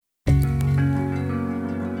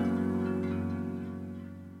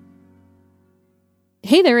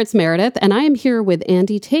Hey there, it's Meredith, and I am here with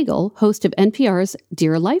Andy Tagle, host of NPR's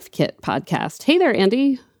Dear Life Kit podcast. Hey there,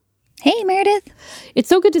 Andy. Hey, Meredith. It's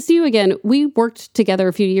so good to see you again. We worked together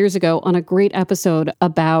a few years ago on a great episode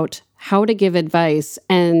about how to give advice,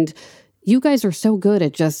 and you guys are so good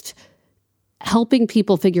at just helping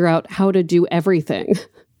people figure out how to do everything.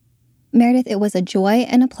 Meredith, it was a joy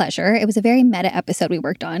and a pleasure. It was a very meta episode we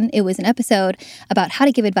worked on. It was an episode about how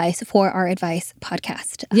to give advice for our advice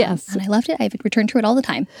podcast. Yes. And I loved it. I would return to it all the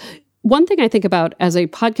time. One thing I think about as a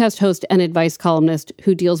podcast host and advice columnist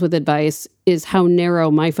who deals with advice is how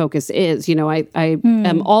narrow my focus is. You know, I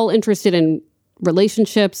am all interested in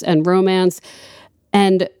relationships and romance,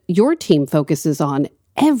 and your team focuses on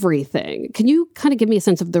everything. Can you kind of give me a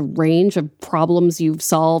sense of the range of problems you've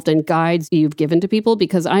solved and guides you've given to people?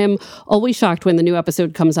 Because I am always shocked when the new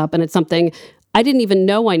episode comes up and it's something I didn't even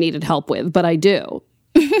know I needed help with, but I do.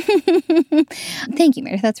 Thank you,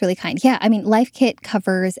 Meredith. That's really kind. Yeah, I mean, Life Kit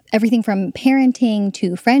covers everything from parenting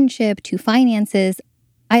to friendship to finances.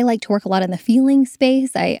 I like to work a lot in the feeling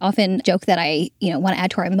space. I often joke that I, want to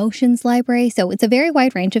add to our emotions library. So it's a very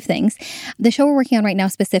wide range of things. The show we're working on right now,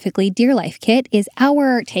 specifically Dear Life Kit, is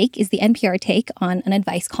the NPR take on an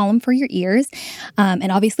advice column for your ears. And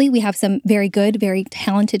obviously, we have some very good, very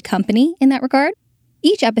talented company in that regard.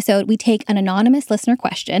 Each episode, we take an anonymous listener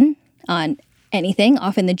question on anything,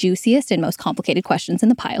 often the juiciest and most complicated questions in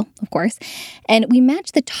the pile, of course. And we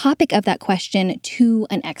match the topic of that question to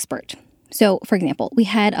an expert. So, for example, we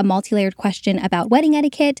had a multi-layered question about wedding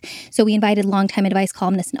etiquette. So we invited longtime advice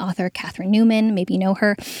columnist and author Catherine Newman, maybe you know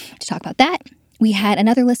her, to talk about that. We had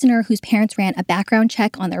another listener whose parents ran a background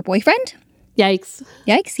check on their boyfriend. Yikes.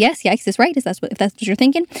 Yikes. Yes, yikes is right, if that's what you're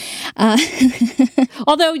thinking.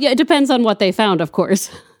 Although, yeah, it depends on what they found, of course.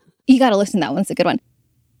 You got to listen to that one. It's a good one.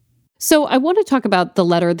 So I want to talk about the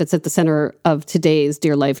letter that's at the center of today's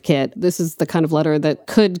Dear Life Kit. This is the kind of letter that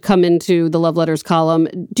could come into the Love Letters column.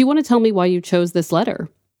 Do you want to tell me why you chose this letter?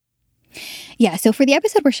 Yeah, so for the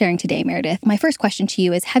episode we're sharing today, Meredith, my first question to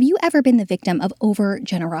you is, have you ever been the victim of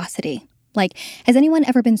over-generosity? Like, has anyone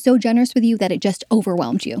ever been so generous with you that it just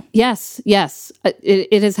overwhelmed you? Yes.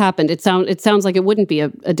 It has happened. It sounds like it wouldn't be a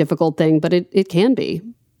difficult thing, but it can be.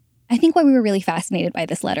 I think why we were really fascinated by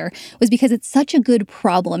this letter was because it's such a good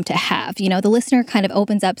problem to have. You know, the listener kind of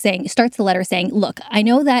starts the letter saying, look, I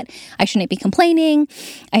know that I shouldn't be complaining.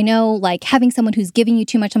 I know like having someone who's giving you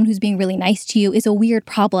too much, someone who's being really nice to you is a weird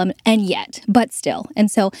problem, and yet, but still. And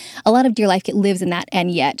so a lot of Dear Life Kit lives in that and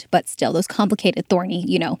yet, but still, those complicated, thorny,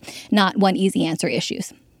 not one easy answer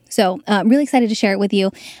issues. So I'm really excited to share it with you.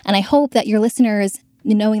 And I hope that your listeners,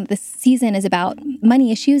 knowing that this season is about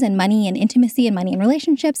money issues and money and intimacy and money and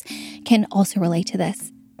relationships, can also relate to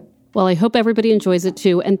this. Well, I hope everybody enjoys it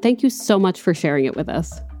too. And thank you so much for sharing it with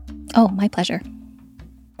us. Oh, my pleasure.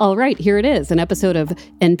 All right, here it is, an episode of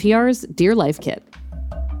NPR's Dear Life Kit.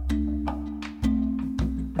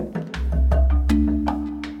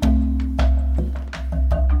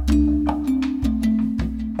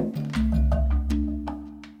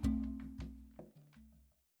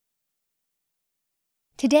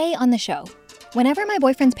 Today on the show, whenever my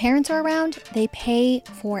boyfriend's parents are around, they pay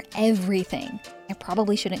for everything. I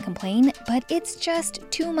probably shouldn't complain, but it's just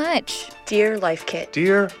too much. Dear Life Kit.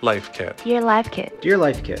 Dear Life Kit. Dear Life Kit. Dear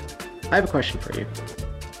Life Kit, I have a question for you.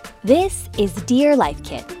 This is Dear Life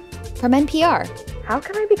Kit from NPR. How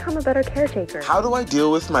can I become a better caretaker? How do I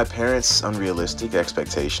deal with my parents' unrealistic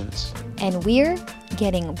expectations? And we're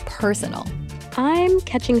getting personal. I'm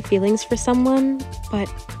catching feelings for someone, but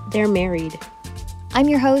they're married. I'm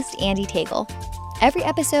your host, Andy Tagle. Every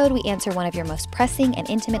episode, we answer one of your most pressing and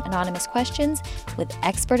intimate anonymous questions with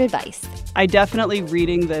expert advice. I definitely,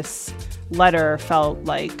 reading this letter, felt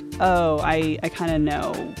like, I kind of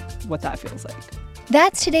know what that feels like.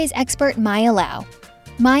 That's today's expert, Maya Lau.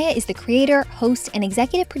 Maya is the creator, host, and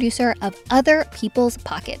executive producer of Other People's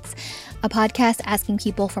Pockets, a podcast asking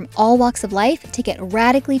people from all walks of life to get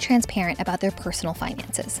radically transparent about their personal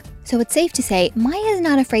finances. So it's safe to say Maya is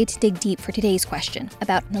not afraid to dig deep for today's question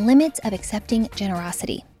about the limits of accepting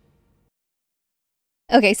generosity.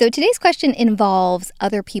 Okay, so today's question involves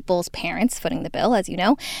other people's parents footing the bill, as you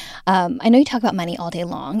know. I know you talk about money all day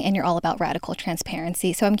long, and you're all about radical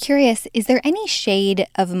transparency. So I'm curious, is there any shade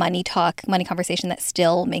of money talk, money conversation that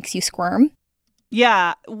still makes you squirm?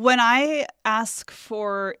 Yeah, when I ask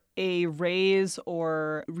for a raise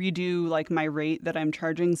or redo like my rate that I'm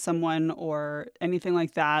charging someone or anything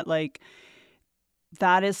like that,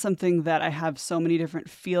 that is something that I have so many different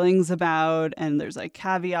feelings about, and there's like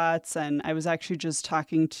caveats. And I was actually just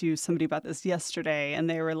talking to somebody about this yesterday, and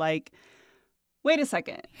they were like, wait a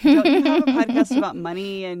second, don't you have a podcast about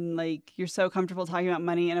money and like you're so comfortable talking about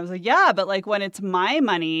money? And I was like, yeah, but like when it's my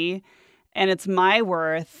money and it's my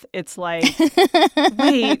worth, it's like,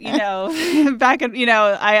 wait, back in,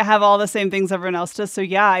 I have all the same things everyone else does. So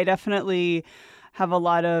yeah, I definitely have a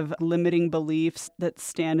lot of limiting beliefs that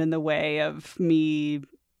stand in the way of me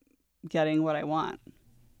getting what I want.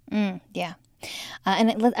 Yeah.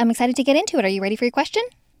 And I'm excited to get into it. Are you ready for your question?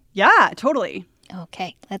 Yeah, totally.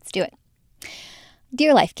 Okay, let's do it.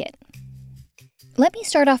 Dear Life Kit, let me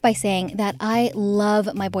start off by saying that I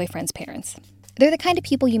love my boyfriend's parents. They're the kind of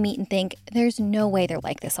people you meet and think, there's no way they're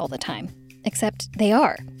like this all the time. Except they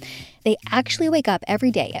are. They actually wake up every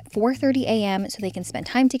day at 4:30 a.m. so they can spend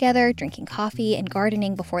time together, drinking coffee and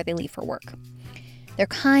gardening before they leave for work. They're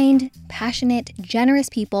kind, passionate, generous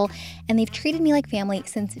people, and they've treated me like family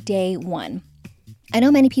since day one. I know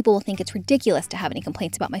many people will think it's ridiculous to have any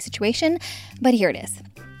complaints about my situation, but here it is.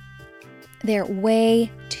 They're way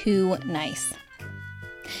too nice.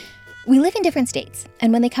 We live in different states,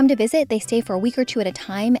 and when they come to visit, they stay for a week or two at a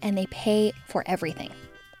time, and they pay for everything.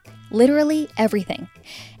 Literally everything.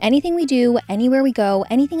 Anything we do, anywhere we go,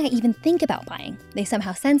 anything I even think about buying, they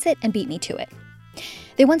somehow sense it and beat me to it.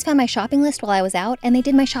 They once found my shopping list while I was out, and they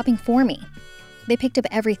did my shopping for me. They picked up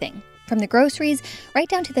everything, from the groceries right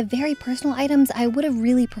down to the very personal items I would have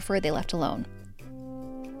really preferred they left alone.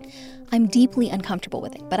 I'm deeply uncomfortable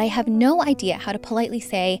with it, but I have no idea how to politely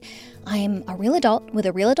say, I'm a real adult with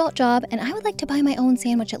a real adult job, and I would like to buy my own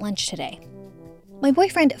sandwich at lunch today. My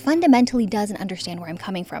boyfriend fundamentally doesn't understand where I'm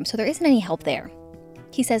coming from, so there isn't any help there.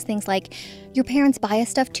 He says things like, your parents buy us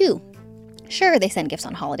stuff too. Sure, they send gifts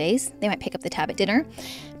on holidays, they might pick up the tab at dinner,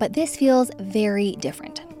 but this feels very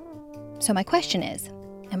different. So my question is,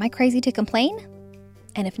 am I crazy to complain?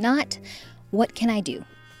 And if not, what can I do?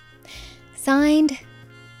 Signed,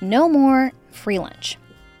 no more free lunch.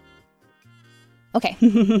 Okay.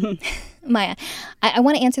 Maya, I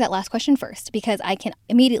want to answer that last question first because I can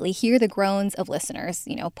immediately hear the groans of listeners.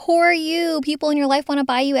 Poor you. People in your life want to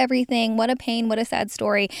buy you everything. What a pain. What a sad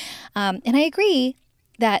story. And I agree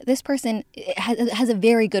that this person has a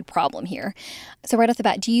very good problem here. So right off the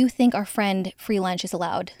bat, do you think our friend free lunch is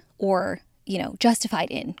allowed or,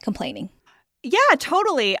 justified in complaining? Yeah,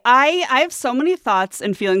 totally. I have so many thoughts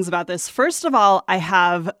and feelings about this. First of all, I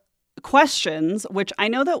have questions, which I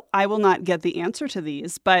know that I will not get the answer to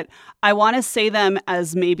these, but I want to say them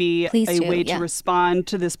as maybe way to respond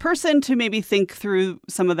to this person, to maybe think through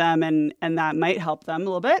some of them, and that might help them a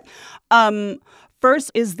little bit.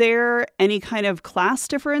 First, is there any kind of class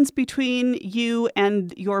difference between you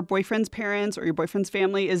and your boyfriend's parents or your boyfriend's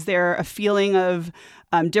family? Is there a feeling of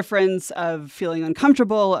difference, of feeling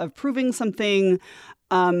uncomfortable, of proving something?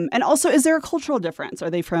 And also, is there a cultural difference?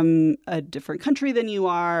 Are they from a different country than you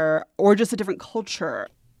are, or just a different culture?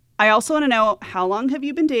 I also want to know, how long have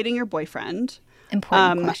you been dating your boyfriend?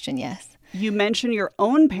 Important question, yes. You mention your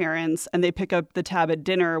own parents and they pick up the tab at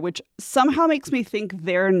dinner, which somehow makes me think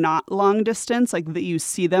they're not long distance, like that you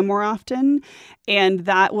see them more often. And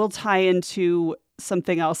that will tie into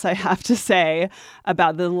something else I have to say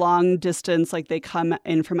about the long distance, like they come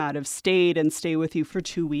in from out of state and stay with you for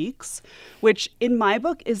 2 weeks, which in my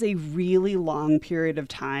book is a really long period of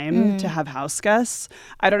time to have house guests.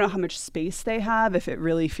 I don't know how much space they have, if it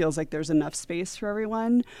really feels like there's enough space for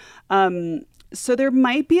everyone. So there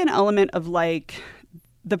might be an element of like,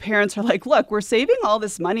 the parents are like, look, we're saving all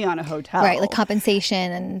this money on a hotel. Right, like compensation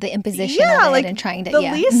and the imposition of it, like and trying to,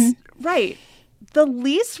 least, right. The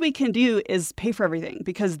least we can do is pay for everything,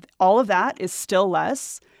 because all of that is still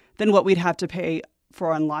less than what we'd have to pay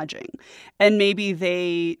for on lodging. And maybe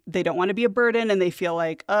they don't want to be a burden and they feel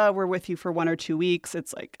like, we're with you for 1 or 2 weeks.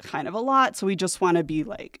 It's like kind of a lot. So we just want to be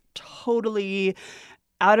like totally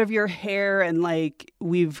out of your hair and like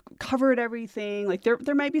we've covered everything. Like there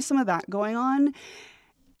might be some of that going on.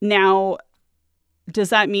 Now, does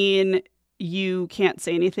that mean you can't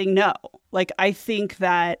say anything? No. Like I think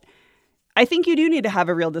you do need to have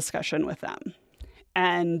a real discussion with them.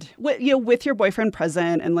 And with your boyfriend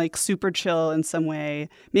present and like super chill in some way,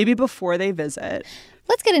 maybe before they visit.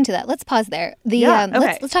 Let's get into that. Let's pause there.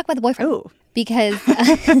 Let's talk about the boyfriend. Ooh. Because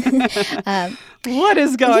what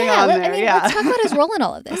is going on there? Let's talk about his role in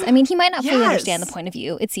all of this. I mean, he might not fully understand the point of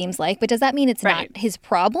view, it seems like, but does that mean it's not his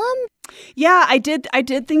problem? Yeah, I did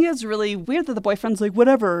think it was really weird that the boyfriend's like,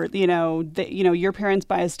 whatever, your parents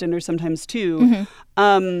buy us dinner sometimes too.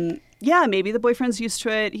 Mm-hmm. Yeah, maybe the boyfriend's used to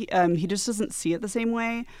it. He just doesn't see it the same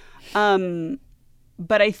way.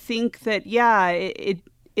 But I think that,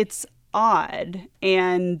 it's odd,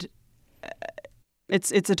 and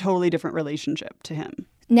it's a totally different relationship to him.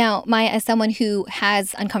 Now, Maya, as someone who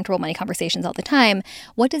has uncomfortable money conversations all the time,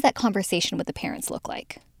 what does that conversation with the parents look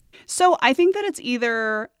like? So I think that it's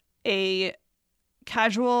either a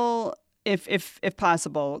casual, if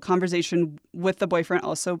possible, conversation with the boyfriend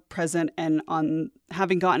also present and on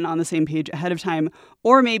having gotten on the same page ahead of time,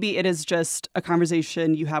 or maybe it is just a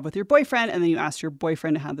conversation you have with your boyfriend and then you ask your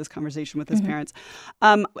boyfriend to have this conversation with his parents.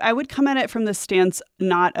 I would come at it from the stance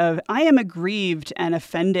not of I am aggrieved and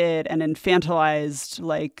offended and infantilized,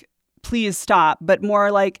 like please stop, but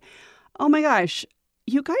more like, oh my gosh,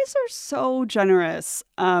 you guys are so generous.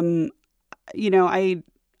 You know,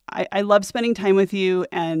 I love spending time with you,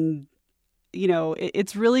 and you know,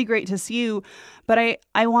 it's really great to see you. But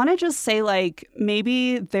I want to just say, like,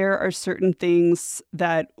 maybe there are certain things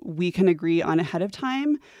that we can agree on ahead of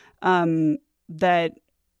time that,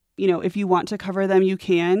 you know, if you want to cover them, you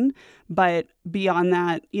can. But beyond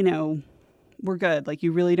that, you know, we're good. Like,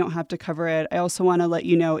 you really don't have to cover it. I also want to let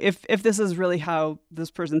you know, if this is really how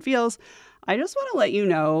this person feels, I just want to let you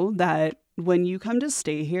know that when you come to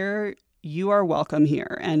stay here, you are welcome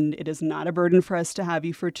here, and it is not a burden for us to have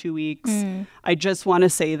you for 2 weeks. I just want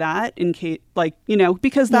to say that in case, like, you know,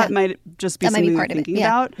 because that might just be something you're thinking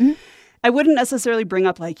about. I wouldn't necessarily bring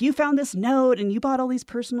up, like, you found this note and you bought all these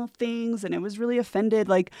personal things and it was really offended.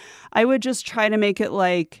 Like, I would just try to make it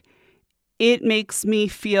like, it makes me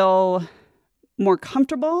feel more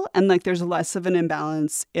comfortable and like there's less of an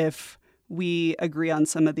imbalance if we agree on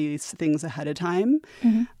some of these things ahead of time.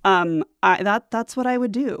 That's what I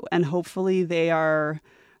would do. And hopefully they are,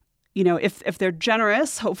 you know, if they're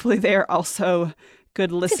generous, hopefully they are also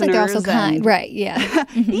good listeners. Like they're also kind, right? Yeah.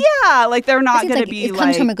 Yeah, like they're not going to be it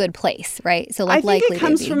comes from a good place, right? So like, I think it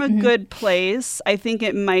comes from a good place. I think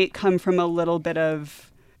it might come from a little bit of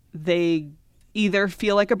they either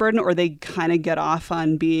feel like a burden or they kind of get off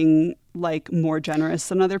on being like more generous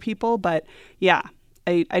than other people. But yeah.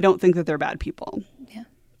 I don't think that they're bad people. Yeah.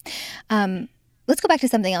 Let's go back to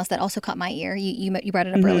something else that also caught my ear. You brought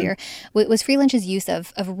it up earlier. Was Free Lunch's use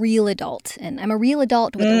of real adult. And I'm a real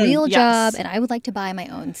adult with a real job, and I would like to buy my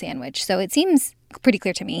own sandwich. So it seems pretty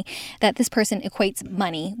clear to me that this person equates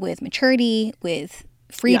money with maturity, with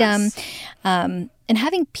freedom. And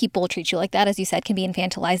having people treat you like that, as you said, can be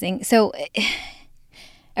infantilizing. So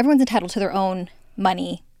everyone's entitled to their own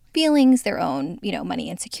money feelings, their own, you know, money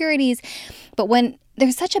insecurities. But when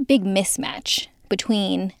there's such a big mismatch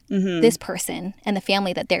between this person and the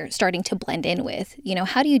family that they're starting to blend in with, you know,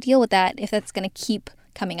 how do you deal with that if that's going to keep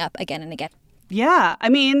coming up again and again? Yeah, I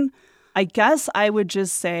mean, I guess I would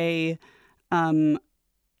just say don't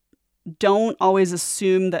always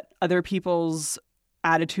assume that other people's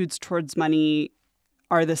attitudes towards money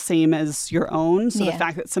are the same as your own. So the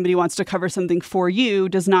fact that somebody wants to cover something for you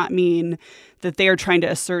does not mean that they are trying to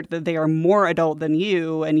assert that they are more adult than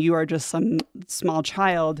you and you are just some small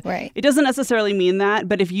child. Right. It doesn't necessarily mean that.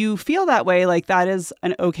 But if you feel that way, like that is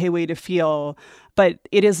an okay way to feel. But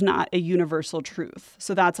it is not a universal truth.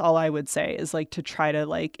 So that's all I would say is like to try to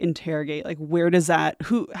like interrogate, like where does that,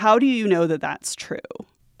 how do you know that that's true?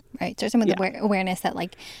 Right. So some of the awareness that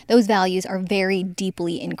like those values are very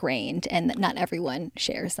deeply ingrained and that not everyone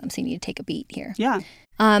shares them. So you need to take a beat here. Yeah.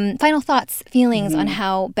 Final thoughts, feelings on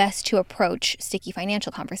how best to approach sticky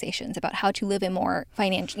financial conversations about how to live a more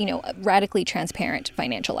financial, you know, radically transparent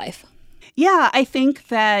financial life. Yeah, I think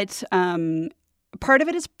that part of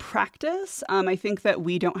it is practice. I think that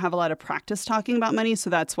we don't have a lot of practice talking about money.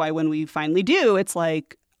 So that's why when we finally do, it's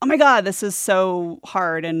like, oh my God, this is so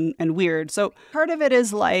hard and weird. So part of it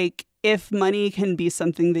is like, if money can be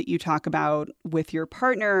something that you talk about with your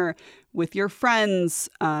partner, with your friends,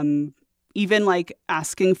 even like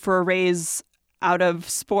asking for a raise out of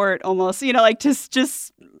sport almost, you know, like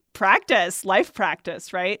just practice, life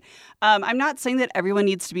practice, right? I'm not saying that everyone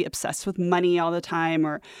needs to be obsessed with money all the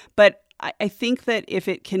time, but I think that if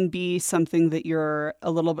it can be something that you're a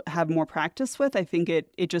little bit have more practice with, I think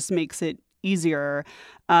it just makes it easier.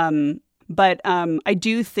 But I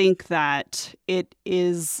do think that it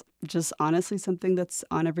is just honestly something that's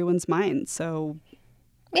on everyone's mind. So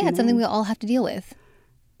yeah, it's something we all have to deal with.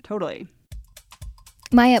 Totally.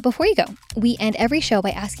 Maya, before you go, we end every show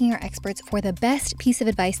by asking our experts for the best piece of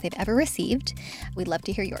advice they've ever received. We'd love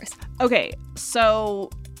to hear yours. Okay, so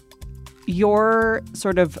your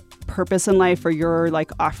sort of purpose in life or your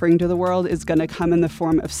like offering to the world is going to come in the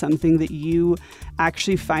form of something that you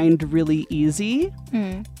actually find really easy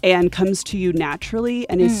and comes to you naturally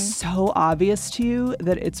and is so obvious to you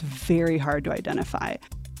that it's very hard to identify.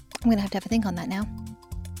 I'm going to have a think on that now.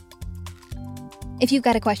 If you've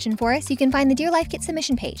got a question for us, you can find the Dear Life Kit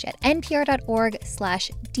submission page at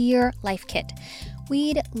npr.org/dearlifekit.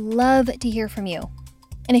 We'd love to hear from you.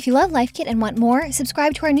 And if you love Life Kit and want more,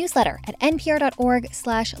 subscribe to our newsletter at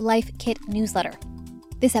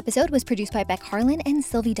npr.org/lifekitnewsletter. This episode was produced by Beck Harlan and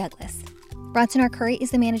Sylvie Douglas. Bronson R. Curry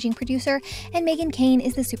is the managing producer, and Megan Kane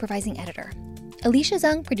is the supervising editor. Alicia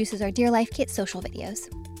Zung produces our Dear Life Kit social videos.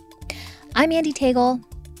 I'm Andy Tagle.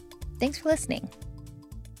 Thanks for listening.